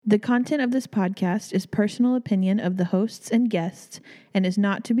The content of this podcast is personal opinion of the hosts and guests and is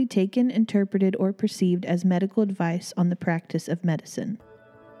not to be taken, interpreted, or perceived as medical advice on the practice of medicine.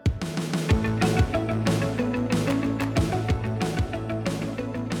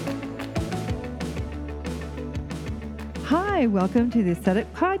 Hi, welcome to the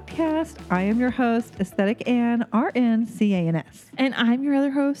Aesthetic Podcast. I am your host, Aesthetic Ann, RN, CANS. And I'm your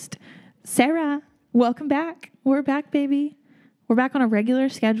other host, Sarah. Welcome back. We're back, baby. We're back on a regular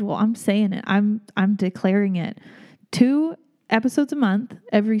schedule. I'm saying it. I'm declaring it. 2 episodes a month,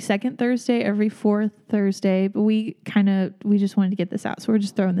 every second Thursday, every fourth Thursday. But we just wanted to get this out. So we're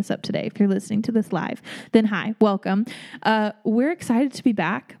just throwing this up today. If you're listening to this live, then hi, welcome. We're excited to be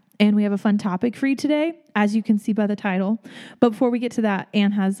back. And we have a fun topic for you today, as you can see by the title. But before we get to that,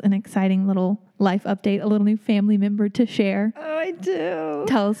 Anne has an exciting little life update, a little new family member to share. Oh, I do.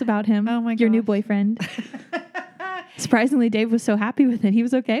 Tell us about him. Oh my gosh. Your new boyfriend. Surprisingly, Dave was so happy with it. He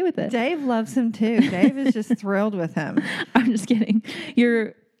was okay with it. Dave loves him too. Dave is just thrilled with him. I'm just kidding.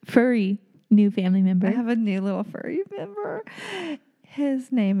 Your furry new family member. I have a new little furry member.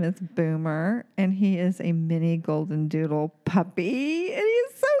 His name is Boomer, and he is a mini golden doodle puppy, and he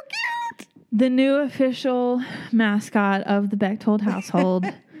is so cute. The new official mascot of the Bechtold household,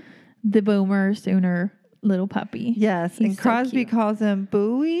 the Boomer Sooner little puppy. Yes, He's and Crosby so calls him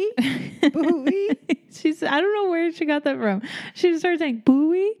Bowie. Bowie. I don't know where she got that from. She just started saying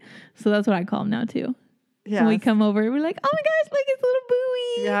Bowie, so that's what I call him now too. Yeah, When we come over, we're like, oh my gosh, look, it's little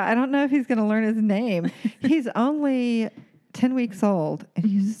Bowie. Yeah, I don't know if he's going to learn his name. He's only 10 weeks old, and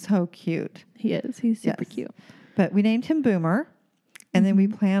he's so cute. He is. He's super cute. But we named him Boomer, and then we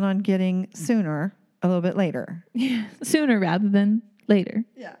plan on getting Sooner a little bit later. Yeah, sooner rather than later.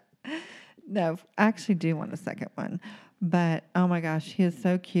 Yeah. No, I actually do want a second one. But, oh my gosh, he is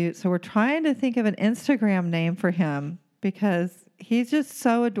so cute. So we're trying to think of an Instagram name for him because he's just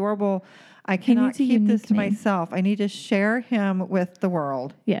so adorable. I cannot keep this to myself. I need to share him with the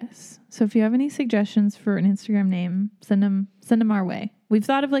world. Yes. So if you have any suggestions for an Instagram name, send them our way. We've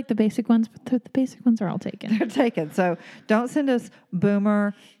thought of like the basic ones, but the basic ones are all taken. They're taken. So don't send us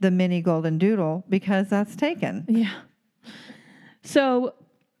Boomer the mini golden doodle because that's taken. Yeah. So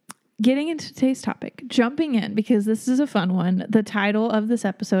getting into today's topic, jumping in because this is a fun one. The title of this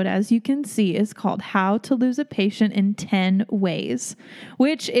episode, as you can see, is called How to Lose a Patient in 10 Ways,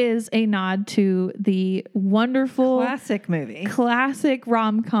 which is a nod to the wonderful classic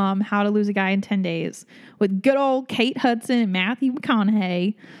rom-com, How to Lose a Guy in 10 Days, with good old Kate Hudson and Matthew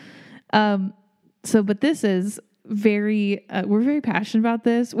McConaughey. But this is we're very passionate about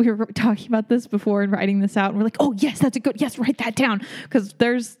this. We were talking about this before and writing this out, and we're like, oh yes, write that down, because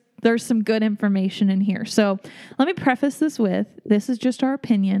there's some good information in here. So let me preface this with, this is just our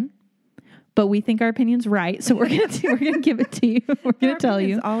opinion, but we think our opinion's right. So we're gonna give it to you. We're gonna tell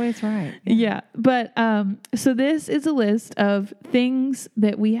you. It's always right. Yeah. But so this is a list of things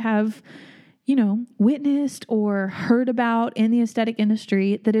that we have, witnessed or heard about in the aesthetic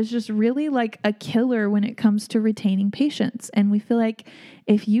industry that is just really like a killer when it comes to retaining patients. And we feel like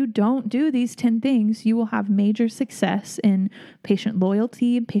if you don't do these 10 things, you will have major success in patient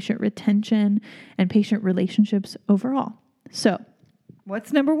loyalty, patient retention, and patient relationships overall. So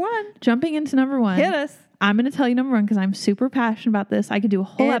what's number 1? Jumping into number 1. Hit us. I'm going to tell you number 1 because I'm super passionate about this. I could do a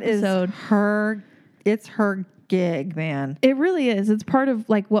whole episode. It's her gig, man. It really is. It's part of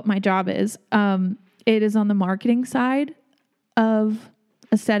like what my job is. It is on the marketing side of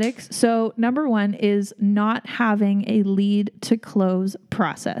aesthetics. So number 1 is not having a lead to close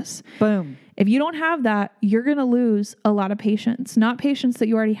process. Boom. If you don't have that, you're going to lose a lot of patients, not patients that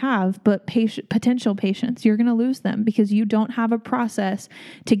you already have, but potential patients. You're going to lose them because you don't have a process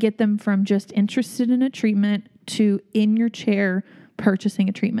to get them from just interested in a treatment to in your chair purchasing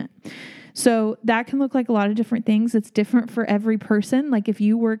a treatment. So that can look like a lot of different things. It's different for every person. Like if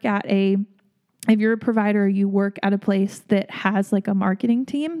you're a provider, you work at a place that has like a marketing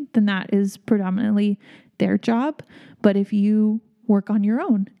team, then that is predominantly their job. But if you work on your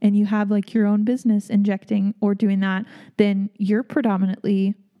own and you have like your own business injecting or doing that, then you're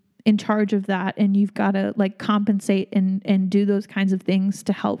predominantly in charge of that, and you've got to like compensate and do those kinds of things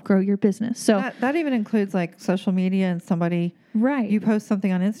to help grow your business. So that even includes like social media, and somebody, right? You post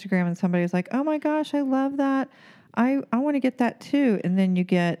something on Instagram and somebody's like, oh my gosh, I love that. I want to get that too. And then you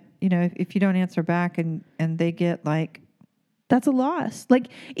get, if you don't answer back and they get like, that's a loss. Like,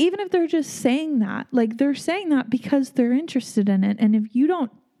 even if they're just saying that, like they're saying that because they're interested in it. And if you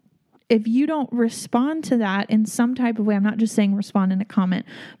don't respond to that in some type of way, I'm not just saying respond in a comment,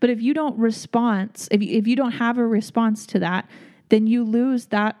 but if you don't if you don't have a response to that, then you lose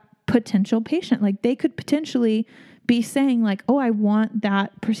that potential patient. Like they could potentially be saying like, oh, I want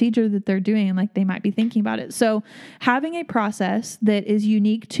that procedure that they're doing. And like, they might be thinking about it. So having a process that is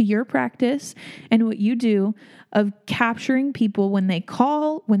unique to your practice and what you do of capturing people when they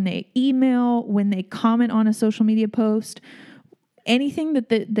call, when they email, when they comment on a social media post, anything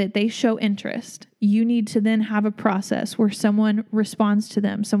that they show interest, you need to then have a process where someone responds to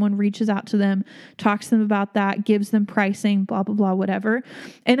them, someone reaches out to them, talks to them about that, gives them pricing, blah, blah, blah, whatever.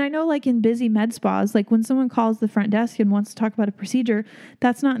 And I know like in busy med spas, like when someone calls the front desk and wants to talk about a procedure,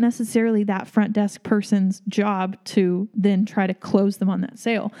 that's not necessarily that front desk person's job to then try to close them on that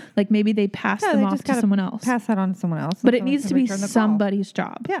sale. Like maybe they pass them off to someone else. Pass that on to someone else. But it needs to be somebody's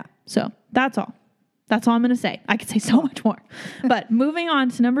job. Yeah. So that's all. That's all I'm going to say. I could say so much more. But moving on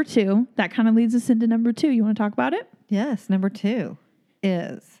to number 2, that kind of leads us into number 2. You want to talk about it? Yes. Number 2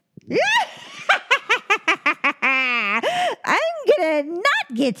 is... I'm going to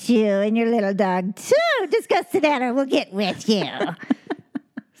not get you and your little dog too. Just go sit down and we'll get with you.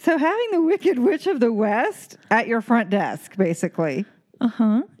 So having the Wicked Witch of the West at your front desk, basically.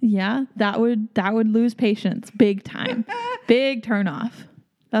 Uh-huh. Yeah. That would lose patience. Big time. Big turn off.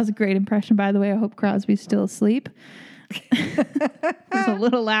 That was a great impression, by the way. I hope Crosby's still asleep. It was a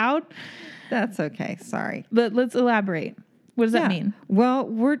little loud. That's okay. Sorry. But let's elaborate. What does that mean? Well,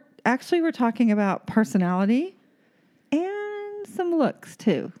 we're talking about personality and some looks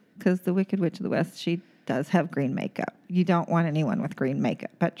too, because the Wicked Witch of the West, she does have green makeup. You don't want anyone with green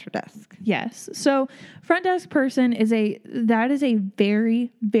makeup at your desk. Yes. So front desk person is a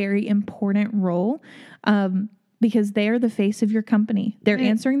very, very important role. Because they are the face of your company. They're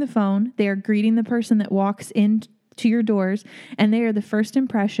answering the phone. They are greeting the person that walks into your doors, and they are the first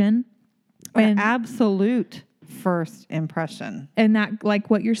impression. An absolute first impression. And that, like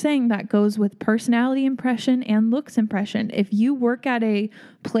what you're saying, that goes with personality impression and looks impression. If you work at a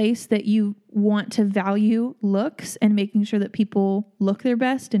place that you want to value looks and making sure that people look their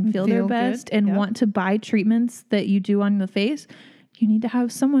best and feel their best and want to buy treatments that you do on the face, you need to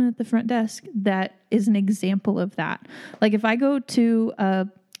have someone at the front desk that is an example of that. Like if I go to a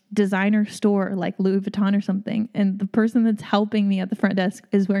designer store like Louis Vuitton or something, and the person that's helping me at the front desk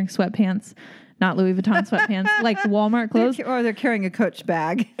is wearing sweatpants, not Louis Vuitton sweatpants, like Walmart clothes, or they're carrying a Coach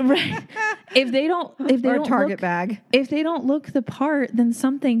bag, right? If they don't or a Target bag, if they don't look the part, then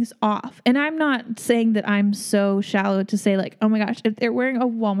something's off. And I'm not saying that I'm so shallow to say like, oh my gosh, if they're wearing a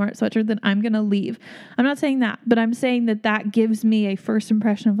Walmart sweatshirt, then I'm gonna leave. I'm not saying that, but I'm saying that gives me a first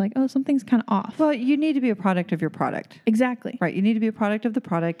impression of like, oh, something's kind of off. Well, you need to be a product of your product. Exactly. Right. You need to be a product of the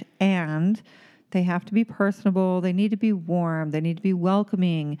product, and they have to be personable. They need to be warm. They need to be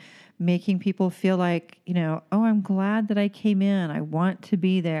welcoming, making people feel like, oh, I'm glad that I came in. I want to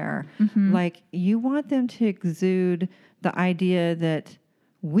be there. Mm-hmm. Like you want them to exude the idea that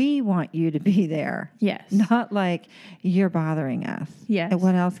we want you to be there. Yes. Not like you're bothering us. Yes.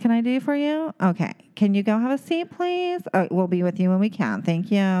 What else can I do for you? Okay. Can you go have a seat, please? Oh, we'll be with you when we can. Thank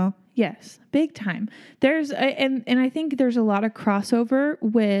you. Yes, big time. There's and I think there's a lot of crossover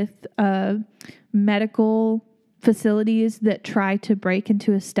with medical facilities that try to break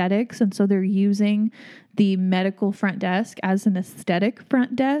into aesthetics, and so they're using the medical front desk as an aesthetic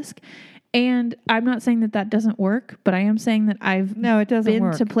front desk. And I'm not saying that doesn't work, but I am saying that I've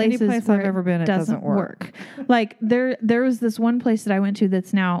been to places Any place where I've ever been, it doesn't work. Like there was this one place that I went to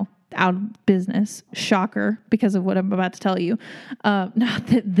that's now out of business. Shocker, because of what I'm about to tell you. Not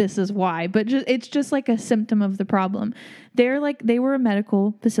that this is why, but it's just like a symptom of the problem. They were a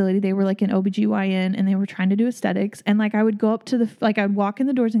medical facility. They were like an OBGYN, and they were trying to do aesthetics. And like I would go up to I'd walk in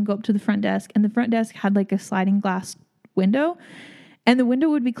the doors and go up to the front desk, and the front desk had like a sliding glass window. And the window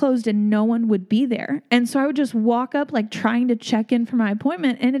would be closed and no one would be there. And so I would just walk up like trying to check in for my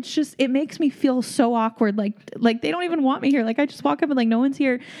appointment. And it makes me feel so awkward. Like they don't even want me here. Like I just walk up and like no one's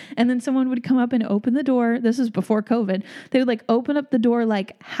here. And then someone would come up and open the door. This is before COVID. They would like open up the door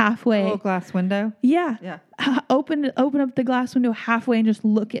like halfway. A little glass window? Yeah. Yeah. Open up the glass window halfway and just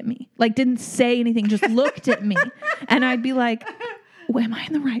look at me. Like didn't say anything, just looked at me. And I'd be like, am I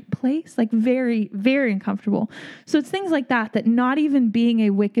in the right place? Like very, very uncomfortable. So it's things like that not even being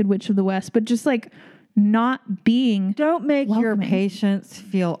a Wicked Witch of the West, but just like not being Don't make welcoming. your patients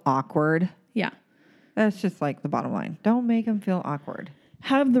feel awkward. Yeah. That's just like the bottom line. Don't make them feel awkward.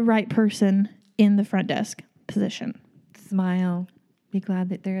 Have the right person in the front desk position. Smile. Be glad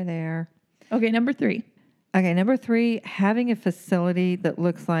that they're there. Okay, number 3. Okay, number 3, having a facility that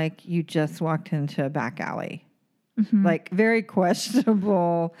looks like you just walked into a back alley. Mm-hmm. Like very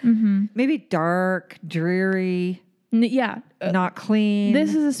questionable, maybe dark, dreary, Yeah. not clean.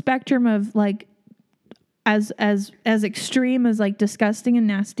 This is a spectrum of like as extreme as like disgusting and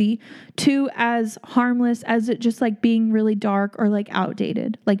nasty, to as harmless as it just like being really dark or like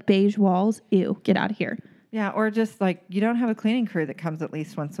outdated, like beige walls. Ew, get out of here. Yeah, or just like you don't have a cleaning crew that comes at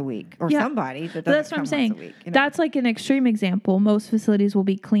least once a week, or Yeah. somebody that doesn't That's what come I'm saying. once a week. You know? That's like an extreme example. Most facilities will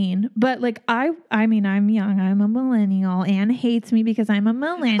be clean, but like I mean, I'm young. I'm a millennial. Anne hates me because I'm a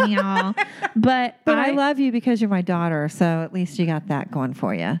millennial, but I love you because you're my daughter, so at least you got that going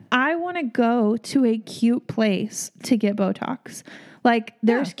for you. I want to go to a cute place to get Botox. Like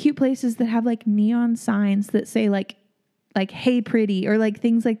there's cute places that have like neon signs that say like hey pretty, or like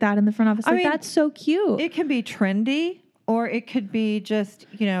things like that in the front office. Like, that's so cute. It can be trendy, or it could be just,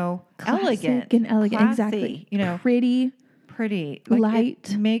 Classic elegant and elegant. classy, Pretty. Like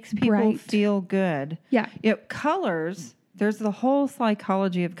light, it makes people bright. feel good. Yeah. Colors, there's the whole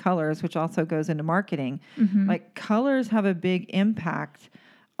psychology of colors, which also goes into marketing. Mm-hmm. Like colors have a big impact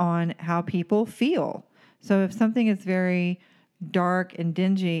on how people feel. So if something is very dark and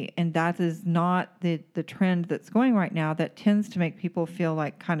dingy, and that is not the trend that's going right now, that tends to make people feel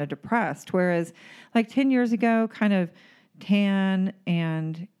like kind of depressed. Whereas like 10 years ago, kind of tan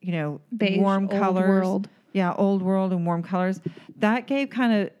and, Beige, warm old colors. world. Yeah, old world and warm colors. That gave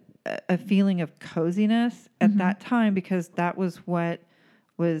kind of a feeling of coziness at that time, because that was what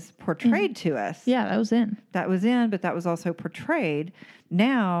was portrayed to us. Yeah, that was in. That was in, but that was also portrayed.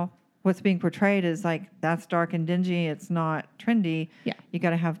 Now, what's being portrayed is like, that's dark and dingy. It's not trendy. Yeah. You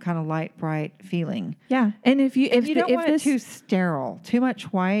got to have kind of light, bright feeling. Yeah. And if you don't want it too sterile, too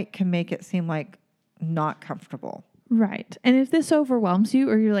much white can make it seem like not comfortable. Right. And if this overwhelms you,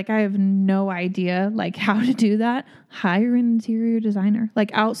 or you're like, I have no idea like how to do that, hire an interior designer.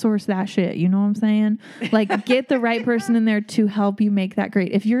 Like outsource that shit. You know what I'm saying? Like get the right person in there to help you make that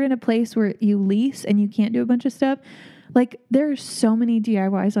great. If you're in a place where you lease and you can't do a bunch of stuff, like there's so many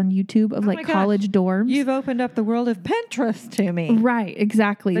DIYs on YouTube of like college dorms. You've opened up the world of Pinterest to me. Right.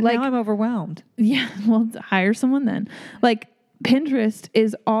 Exactly. But like now I'm overwhelmed. Yeah. Well, hire someone then. Like Pinterest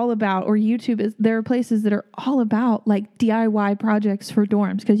is all about, or YouTube is, there are places that are all about like DIY projects for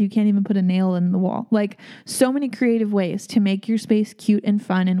dorms, because you can't even put a nail in the wall. Like so many creative ways to make your space cute and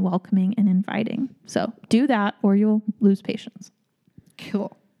fun and welcoming and inviting. So do that or you'll lose patience.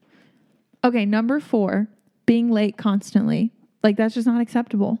 Cool. Okay. Number 4, being late constantly. Like that's just not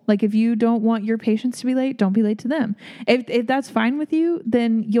acceptable. Like if you don't want your patients to be late, don't be late to them. If that's fine with you,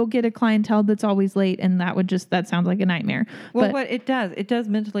 then you'll get a clientele that's always late, and that sounds like a nightmare. Well, but what it does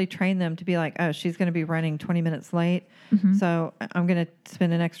mentally train them to be like, oh, she's going to be running 20 minutes late. Mm-hmm. So I'm going to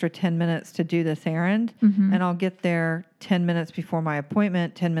spend an extra 10 minutes to do this errand. Mm-hmm. And I'll get there 10 minutes before my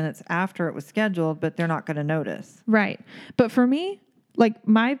appointment, 10 minutes after it was scheduled, but they're not going to notice. Right. But for me, like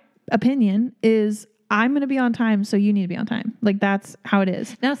my opinion is I'm going to be on time, so you need to be on time. Like that's how it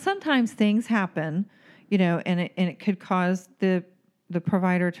is. Now, sometimes things happen, and it could cause the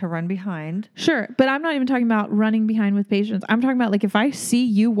provider to run behind. Sure. But I'm not even talking about running behind with patients. I'm talking about like if I see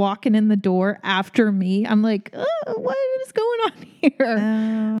you walking in the door after me, I'm like, what is going on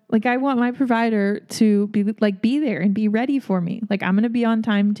here? Like I want my provider to be there and be ready for me. Like I'm going to be on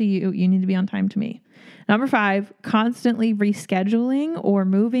time to you. You need to be on time to me. Number 5, constantly rescheduling or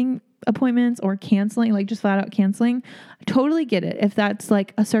moving appointments or canceling, like just flat out canceling. I totally get it if that's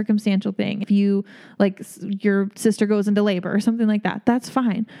like a circumstantial thing. If you like your sister goes into labor or something like that, that's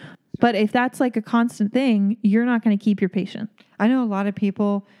fine. But if that's like a constant thing, you're not going to keep your patient. I know a lot of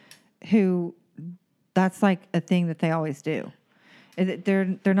people who that's like a thing that they always do.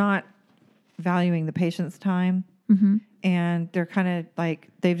 They're not valuing the patient's time. Mm-hmm. And they're kind of like,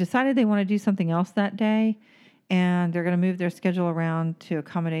 they've decided they want to do something else that day, and they're going to move their schedule around to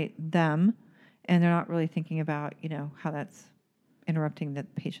accommodate them. And they're not really thinking about, how that's interrupting the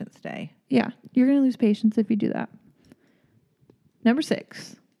patient's day. Yeah. You're going to lose patients if you do that. Number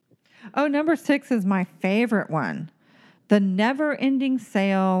 6. Oh, number 6 is my favorite one. The never ending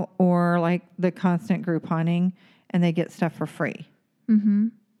sale, or like the constant Grouponing, and they get stuff for free. Mm-hmm.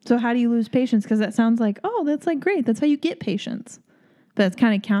 So how do you lose patients? Because that sounds like, oh, that's like great. That's how you get patients. But it's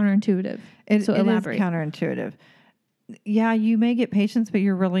kind of counterintuitive. So elaborate. It is counterintuitive. Yeah, you may get patients, but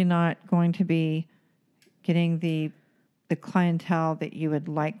you're really not going to be getting the clientele that you would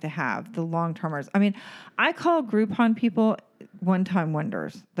like to have, the long-termers. I mean, I call Groupon people one-time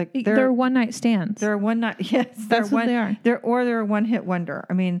wonders. Like they're one-night stands. They're one-night, yes. That's what they are. They're a one-hit wonder.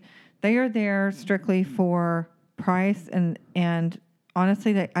 I mean, they are there strictly for price, and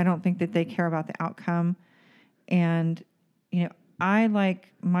honestly, I don't think that they care about the outcome. And, I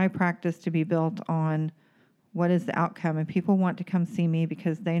like my practice to be built on what is the outcome. And people want to come see me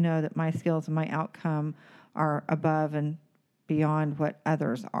because they know that my skills and my outcome are above and beyond what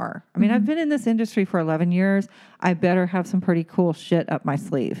others are. I mean, I've been in this industry for 11 years. I better have some pretty cool shit up my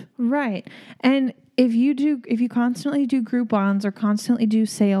sleeve. Right. And if you constantly do Groupons or constantly do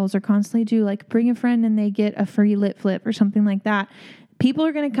sales or constantly do like bring a friend and they get a free lip flip or something like that, people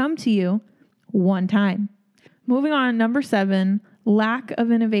are going to come to you one time. Moving on, number 7, lack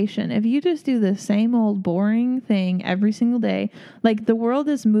of innovation. If you just do the same old boring thing every single day, like the world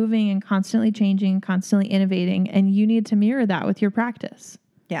is moving and constantly changing, constantly innovating, and you need to mirror that with your practice.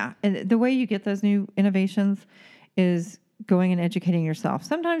 Yeah. And the way you get those new innovations is going and educating yourself.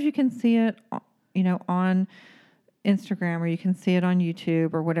 Sometimes you can see it, on Instagram, or you can see it on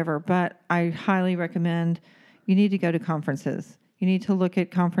YouTube or whatever, but I highly recommend you need to go to conferences. You need to look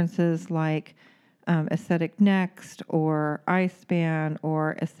at conferences like Aesthetic Next or iSpan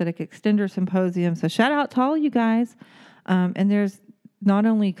or Aesthetic Extender Symposium. So shout out to all you guys. And there's not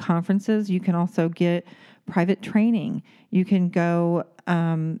only conferences, you can also get private training. You can go,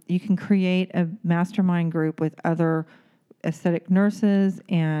 you can create a mastermind group with other aesthetic nurses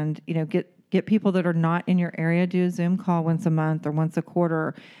and, get people that are not in your area, do a Zoom call once a month or once a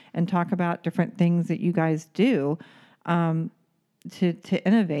quarter and talk about different things that you guys do to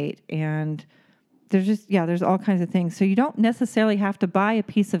innovate. And there's all kinds of things. So you don't necessarily have to buy a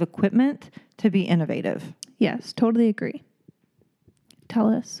piece of equipment to be innovative. Yes, totally agree.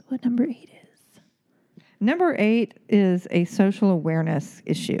 Tell us what number 8 is. Number 8 is a social awareness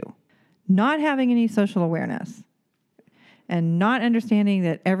issue. Not having any social awareness and not understanding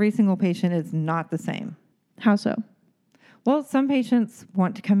that every single patient is not the same. How so? Well, some patients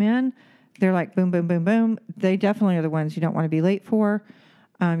want to come in. They're like, boom, boom, boom, boom. They definitely are the ones you don't want to be late for.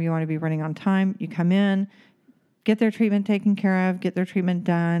 You want to be running on time. You come in, get their treatment taken care of, get their treatment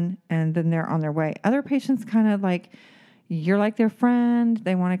done, and then they're on their way. Other patients kind of like, you're like their friend.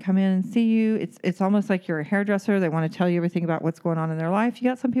 They want to come in and see you. It's almost like you're a hairdresser. They want to tell you everything about what's going on in their life. You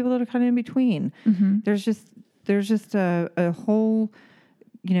got some people that are kind of in between. Mm-hmm. There's just a whole,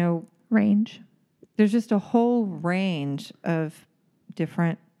 range. There's just a whole range of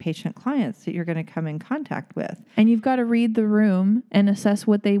different patient clients that you're going to come in contact with. And you've got to read the room and assess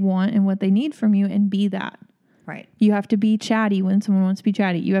what they want and what they need from you and be that. Right. You have to be chatty when someone wants to be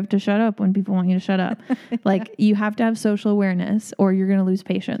chatty. You have to shut up when people want you to shut up. Like you have to have social awareness or you're going to lose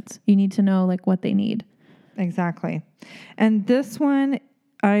patients. You need to know like what they need. Exactly. And this one,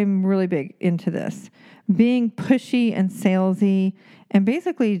 I'm really big into this. Being pushy and salesy and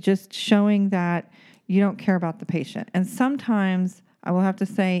basically just showing that you don't care about the patient. And sometimes I will have to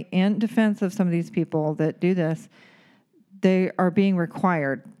say, in defense of some of these people that do this, they are being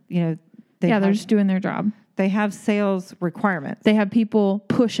required. They're just doing their job. They have sales requirements. They have people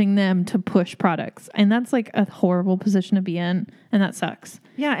pushing them to push products. And that's like a horrible position to be in. And that sucks.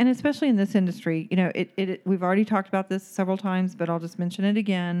 Yeah. And especially in this industry, we've already talked about this several times, but I'll just mention it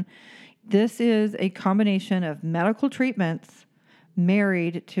again. This is a combination of medical treatments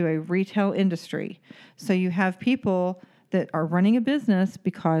married to a retail industry. So you have people that are running a business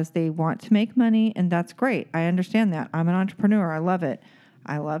because they want to make money, and that's great. I understand that. I'm an entrepreneur. I love it.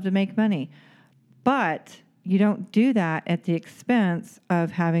 I love to make money. But you don't do that at the expense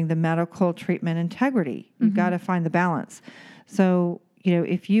of having the medical treatment integrity. You've got to find the balance. So,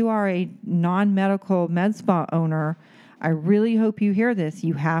 if you are a non-medical med spa owner, I really hope you hear this.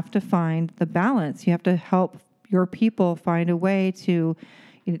 You have to find the balance. You have to help your people find a way to,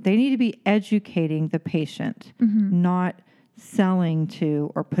 they need to be educating the patient, not selling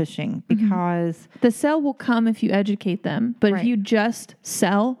to or pushing, because the sell will come if you educate them. But if you just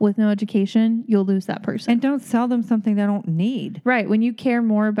sell with no education, you'll lose that person. And don't sell them something they don't need. Right. When you care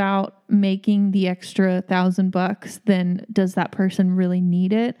more about making the extra $1,000 than does that person really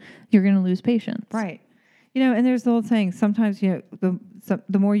need it, you're going to lose patients. Right. And there's the old saying, sometimes, the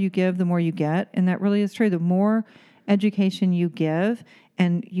more you give, the more you get. And that really is true. The more education you give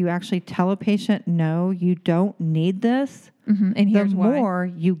and you actually tell a patient, no, you don't need this, and here's the more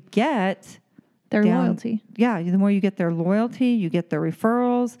you get their loyalty. Yeah, the more you get their loyalty, you get their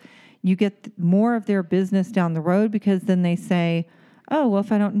referrals, you get more of their business down the road, because then they say, oh, well,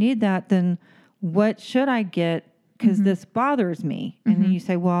 if I don't need that, then what should I get? Because this bothers me. And then you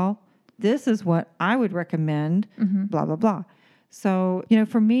say, well, this is what I would recommend, blah, blah, blah. So,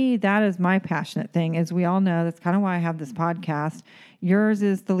 for me, that is my passionate thing. As we all know, that's kind of why I have this podcast. Yours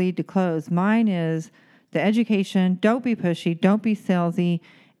is the lead to close. Mine is the education. Don't be pushy. Don't be salesy.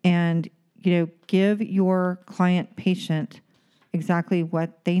 And, give your client patient exactly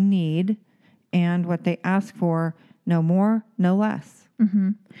what they need and what they ask for. No more, no less.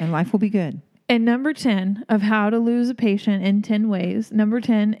 And life will be good. And number 10 of how to lose a patient in 10 ways. Number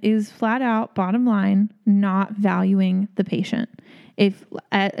 10 is flat out, bottom line, not valuing the patient. If,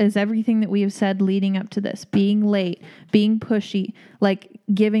 as everything that we have said leading up to this, being late, being pushy, like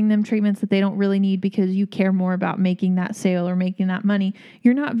giving them treatments that they don't really need because you care more about making that sale or making that money,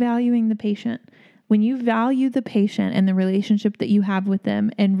 you're not valuing the patient. When you value the patient and the relationship that you have with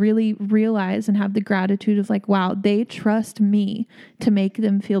them and really realize and have the gratitude of like, wow, they trust me to make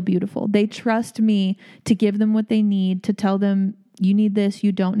them feel beautiful. They trust me to give them what they need, to tell them you need this,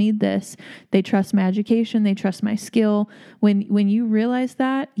 you don't need this. They trust my education. They trust my skill. When you realize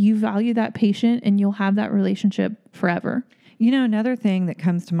that, you value that patient and you'll have that relationship forever. You know, another thing that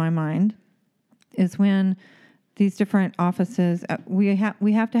comes to my mind is when these different offices, we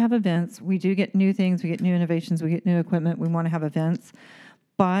have to have events. We do get new things. We get new innovations. We get new equipment. We want to have events.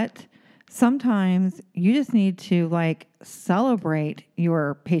 But sometimes you just need to like celebrate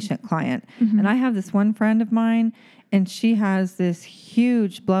your patient client. Mm-hmm. And I have this one friend of mine, and she has this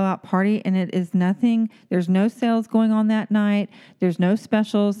huge blowout party, and it is nothing. There's no sales going on that night. There's no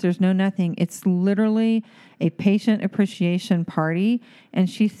specials. There's no nothing. It's literally a patient appreciation party, and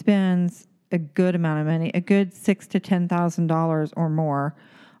she spends a good amount of money, a good $6,000 to $10,000 or more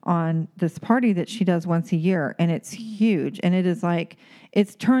on this party that she does once a year. And it's huge. And it is like,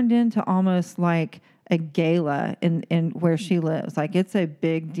 it's turned into almost like a gala in where she lives. Like it's a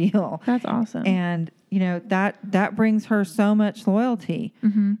big deal. That's awesome. And you know, that brings her so much loyalty.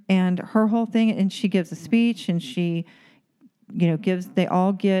 Mm-hmm. And her whole thing, and she gives a speech, and she, you know, they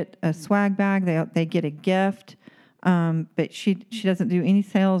all get a swag bag. They get a gift. But she doesn't do any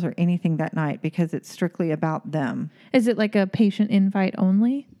sales or anything that night because it's strictly about them. Is it like a patient invite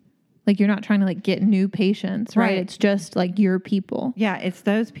only? Like you're not trying to like get new patients, right? It's just like your people. Yeah, it's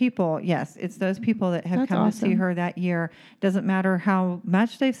those people. Yes, it's those people that have come to see her that year. Doesn't matter how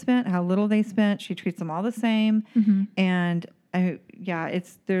much they've spent, how little they spent. She treats them all the same. Mm-hmm. And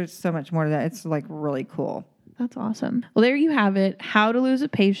there's so much more to that. It's like really cool. That's awesome. Well, there you have it. How to lose a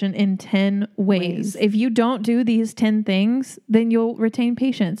patient in 10 ways. If you don't do these 10 things, then you'll retain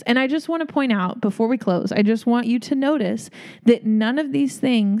patients. And I just want to point out before we close, I just want you to notice that none of these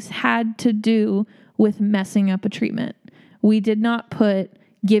things had to do with messing up a treatment. We did not put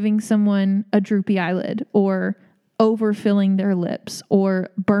giving someone a droopy eyelid or overfilling their lips or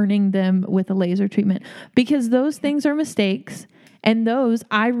burning them with a laser treatment, because those things are mistakes. And those,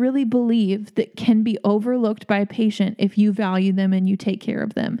 I really believe, that can be overlooked by a patient if you value them and you take care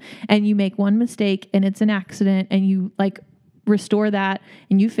of them. And you make one mistake and it's an accident and you like restore that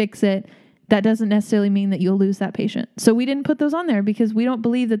and you fix it. That doesn't necessarily mean that you'll lose that patient. So we didn't put those on there because we don't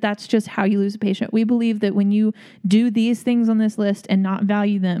believe that that's just how you lose a patient. We believe that when you do these things on this list and not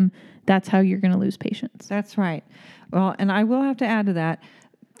value them, that's how you're going to lose patients. That's right. Well, and I will have to add to that,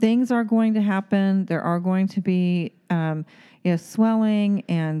 things are going to happen. There are going to be swelling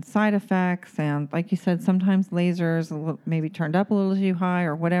and side effects. And like you said, sometimes lasers maybe turned up a little too high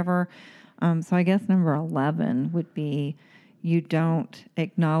or whatever. So I guess number 11 would be you don't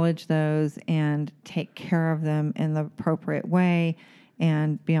acknowledge those and take care of them in the appropriate way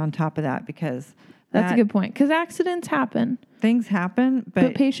and be on top of that, because that's a good point. Because accidents happen. Things happen,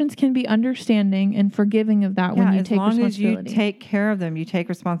 but patients can be understanding and forgiving of that when you take responsibility. As long as you take care of them, you take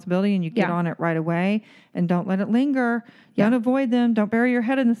responsibility and you get on it right away and don't let it linger. Don't avoid them. Don't bury your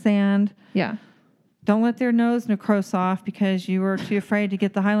head in the sand. Yeah. Don't let their nose necrose off because you were too afraid to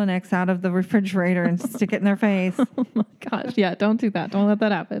get the Hylenex out of the refrigerator and stick it in their face. Oh my gosh. Yeah, don't do that. Don't let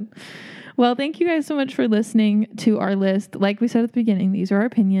that happen. Well, thank you guys so much for listening to our list. Like we said at the beginning, these are our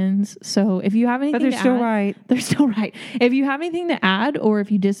opinions. So if you have anything to add... But they're still right. They're still right. If you have anything to add or if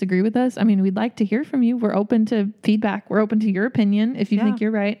you disagree with us, I mean, we'd like to hear from you. We're open to feedback. We're open to your opinion if you think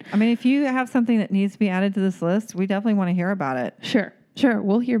you're right. I mean, if you have something that needs to be added to this list, we definitely want to hear about it. Sure.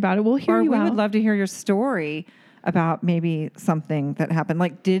 We'll hear about it. We'll hear you out. We would love to hear your story about maybe something that happened.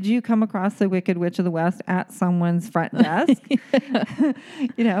 Like, did you come across the Wicked Witch of the West at someone's front desk?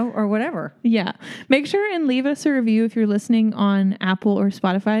 Or whatever. Yeah. Make sure and leave us a review if you're listening on Apple or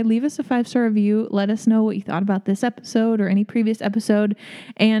Spotify. Leave us a 5-star review. Let us know what you thought about this episode or any previous episode.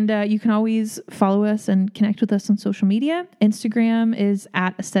 And you can always follow us and connect with us on social media. Instagram is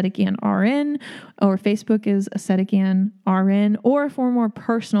at AestheticAnnRN, or Facebook is AestheticAnnRN. Or for a more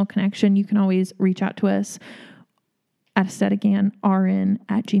personal connection, you can always reach out to us at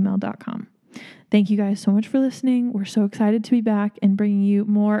aestheticannrn@gmail.com. Thank you guys so much for listening. We're so excited to be back and bringing you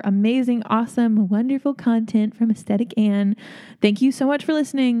more amazing, awesome, wonderful content from Aesthetic Ann. Thank you so much for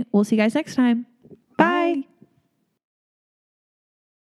listening. We'll see you guys next time. Bye.